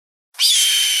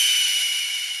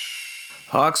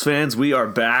Hawks fans, we are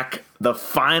back. The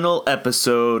final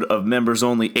episode of Members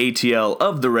Only ATL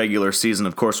of the regular season.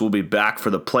 Of course, we'll be back for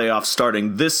the playoffs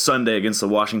starting this Sunday against the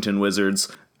Washington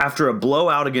Wizards. After a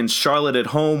blowout against Charlotte at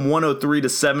home,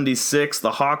 103-76,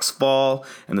 the Hawks fall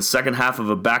in the second half of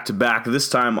a back-to-back, this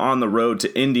time on the road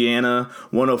to Indiana,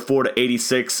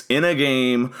 104-86, in a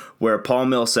game where Paul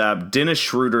Millsap, Dennis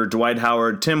Schroeder, Dwight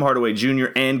Howard, Tim Hardaway Jr.,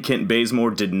 and Kent Bazemore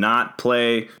did not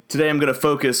play. Today I'm going to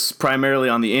focus primarily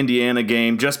on the Indiana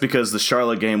game just because the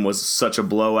Charlotte game was such a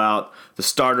blowout. The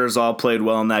starters all played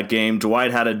well in that game.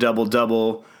 Dwight had a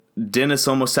double-double. Dennis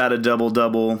almost had a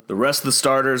double-double. The rest of the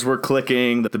starters were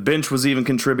clicking. The bench was even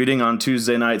contributing on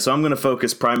Tuesday night. So I'm going to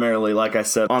focus primarily, like I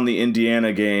said, on the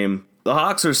Indiana game. The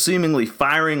Hawks are seemingly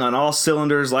firing on all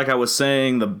cylinders. Like I was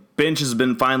saying, the bench has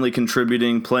been finally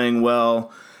contributing, playing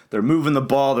well. They're moving the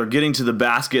ball. They're getting to the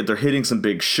basket. They're hitting some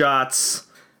big shots.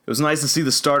 It was nice to see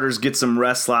the starters get some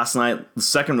rest last night. The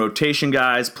second rotation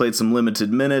guys played some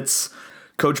limited minutes.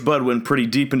 Coach Bud went pretty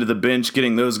deep into the bench,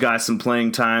 getting those guys some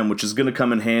playing time, which is going to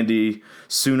come in handy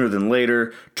sooner than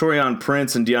later. Taurean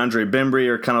Prince and DeAndre Bembry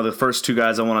are kind of the first two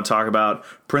guys I want to talk about.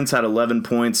 Prince had 11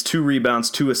 points, 2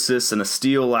 rebounds, 2 assists, and a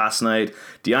steal last night.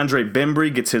 DeAndre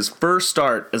Bembry gets his first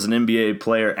start as an NBA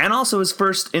player and also his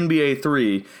first NBA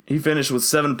three. He finished with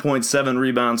 7.7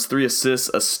 rebounds, 3 assists,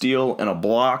 a steal, and a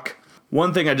block.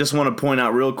 One thing I just want to point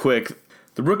out real quick,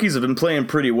 the rookies have been playing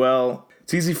pretty well.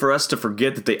 It's easy for us to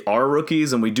forget that they are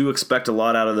rookies, and we do expect a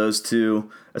lot out of those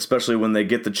two, especially when they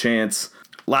get the chance.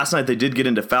 Last night they did get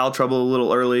into foul trouble a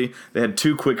little early. They had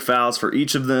 2 quick fouls for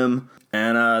each of them,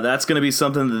 and that's going to be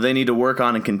something that they need to work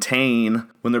on and contain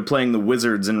when they're playing the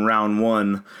Wizards in round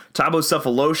 1. Thabo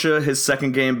Sefolosha, his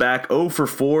second game back, 0 for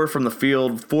 4 from the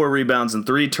field, 4 rebounds and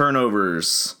 3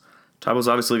 turnovers. Tabo's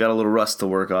obviously got a little rust to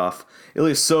work off.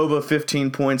 Ilyasova, 15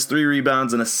 points, 3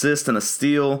 rebounds, an assist, and a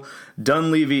steal.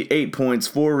 Dunleavy, 8 points,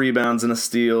 4 rebounds, and a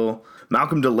steal.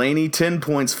 Malcolm Delaney, 10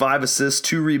 points, 5 assists,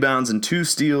 2 rebounds, and 2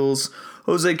 steals.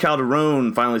 Jose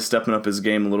Calderon finally stepping up his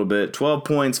game a little bit. 12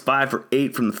 points, 5 for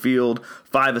 8 from the field,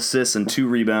 5 assists, and 2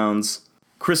 rebounds.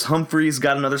 Chris Humphries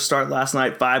got another start last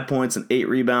night, 5 points and 8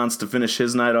 rebounds to finish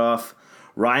his night off.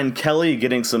 Ryan Kelly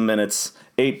getting some minutes,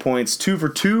 8 points, 2 for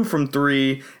 2 from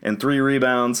 3, and 3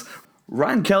 rebounds.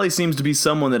 Ryan Kelly seems to be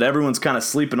someone that everyone's kind of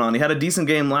sleeping on. He had a decent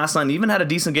game last night, and even had a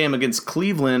decent game against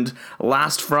Cleveland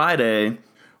last Friday,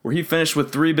 where he finished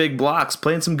with 3 big blocks,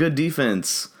 playing some good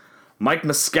defense. Mike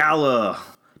Muscala,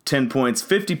 10 points,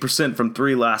 50% from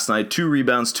 3 last night, 2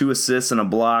 rebounds, 2 assists, and a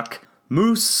block.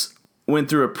 Moose went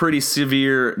through a pretty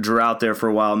severe drought there for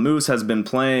a while. Moose has been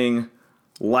playing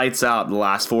lights out the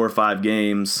last 4 or 5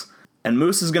 games. And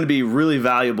Moose is going to be really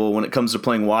valuable when it comes to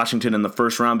playing Washington in the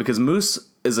first round, because Moose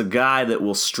is a guy that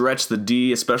will stretch the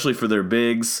D, especially for their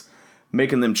bigs,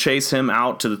 making them chase him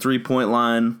out to the three-point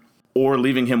line or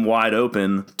leaving him wide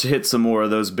open to hit some more of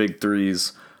those big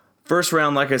threes. First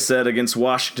round, like I said, against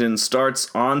Washington starts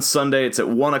on Sunday. It's at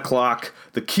 1 o'clock.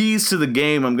 The keys to the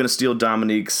game, I'm going to steal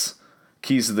Dominique's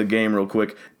keys to the game real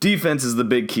quick. Defense is the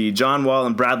big key. John Wall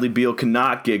and Bradley Beal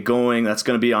cannot get going. That's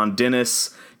going to be on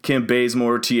Dennis, Kent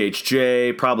Bazemore,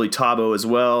 THJ, probably Thabo as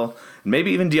well.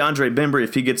 Maybe even DeAndre Bembry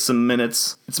if he gets some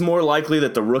minutes. It's more likely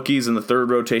that the rookies and the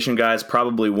third rotation guys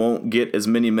probably won't get as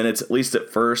many minutes, at least at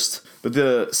first. But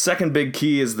the second big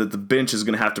key is that the bench is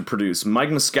going to have to produce. Mike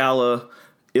Muscala,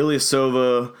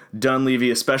 Ilyasova,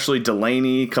 Dunleavy, especially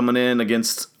Delaney coming in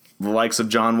against the likes of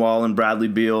John Wall and Bradley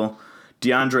Beal.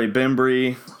 DeAndre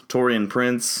Bembry, Taurean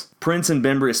Prince. Prince and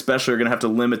Bembry especially are going to have to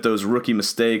limit those rookie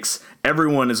mistakes.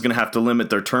 Everyone is going to have to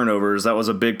limit their turnovers. That was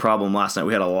a big problem last night.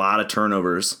 We had a lot of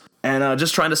turnovers. And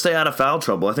just trying to stay out of foul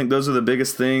trouble. I think those are the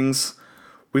biggest things.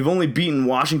 We've only beaten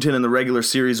Washington in the regular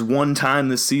series 1 time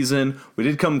this season. We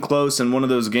did come close in one of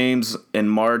those games in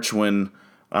March when,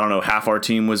 I don't know, half our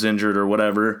team was injured or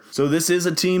whatever. So this is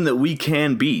a team that we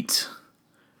can beat.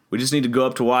 We just need to go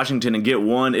up to Washington and get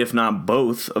one, if not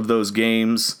both, of those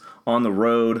games on the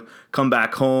road, come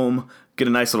back home, get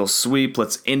a nice little sweep,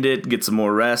 let's end it, get some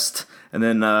more rest, and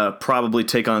then probably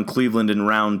take on Cleveland in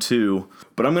round 2.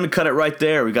 But I'm going to cut it right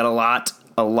there. We got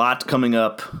a lot coming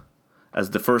up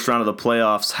as the first round of the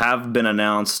playoffs have been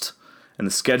announced, and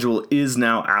the schedule is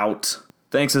now out.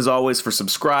 Thanks as always for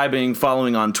subscribing,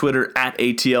 following on Twitter at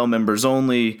ATL Members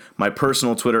Only, my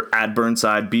personal Twitter at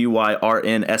Burnside,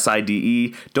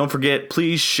 BYRNSIDE. Don't forget,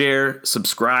 please share,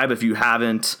 subscribe if you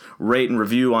haven't, rate and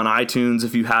review on iTunes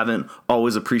if you haven't.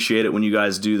 Always appreciate it when you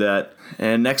guys do that.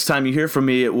 And next time you hear from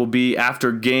me, it will be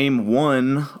after game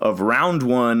 1 of round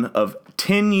 1 of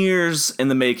 10 years in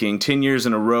the making, 10 years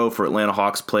in a row for Atlanta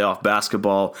Hawks playoff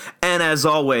basketball. And as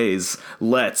always,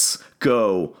 let's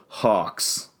go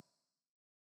Hawks.